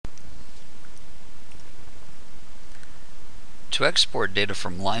To export data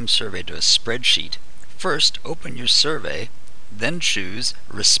from LimeSurvey to a spreadsheet, first open your survey, then choose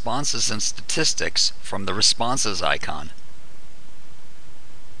Responses and Statistics from the Responses icon.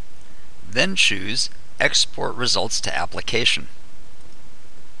 Then choose Export Results to Application.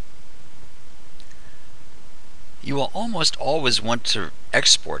 You will almost always want to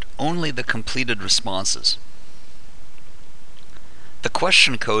export only the completed responses. The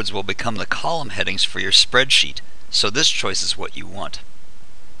question codes will become the column headings for your spreadsheet, so this choice is what you want.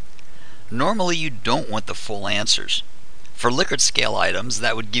 Normally you don't want the full answers. For Likert scale items,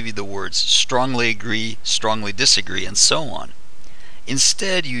 that would give you the words strongly agree, strongly disagree, and so on.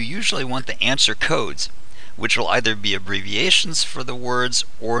 Instead, you usually want the answer codes, which will either be abbreviations for the words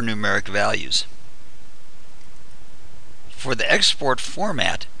or numeric values. For the export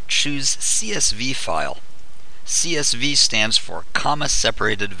format, choose CSV file. CSV stands for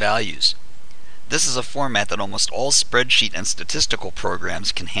comma-separated values. This is a format that almost all spreadsheet and statistical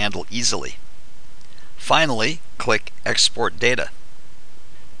programs can handle easily. Finally, click Export Data.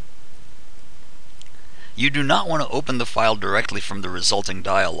 You do not want to open the file directly from the resulting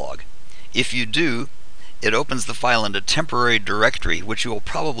dialog. If you do, it opens the file in a temporary directory which you will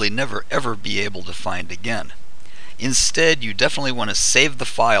probably never ever be able to find again. Instead, you definitely want to save the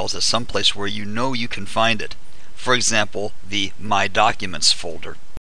file to someplace where you know you can find it. For example, the My Documents folder.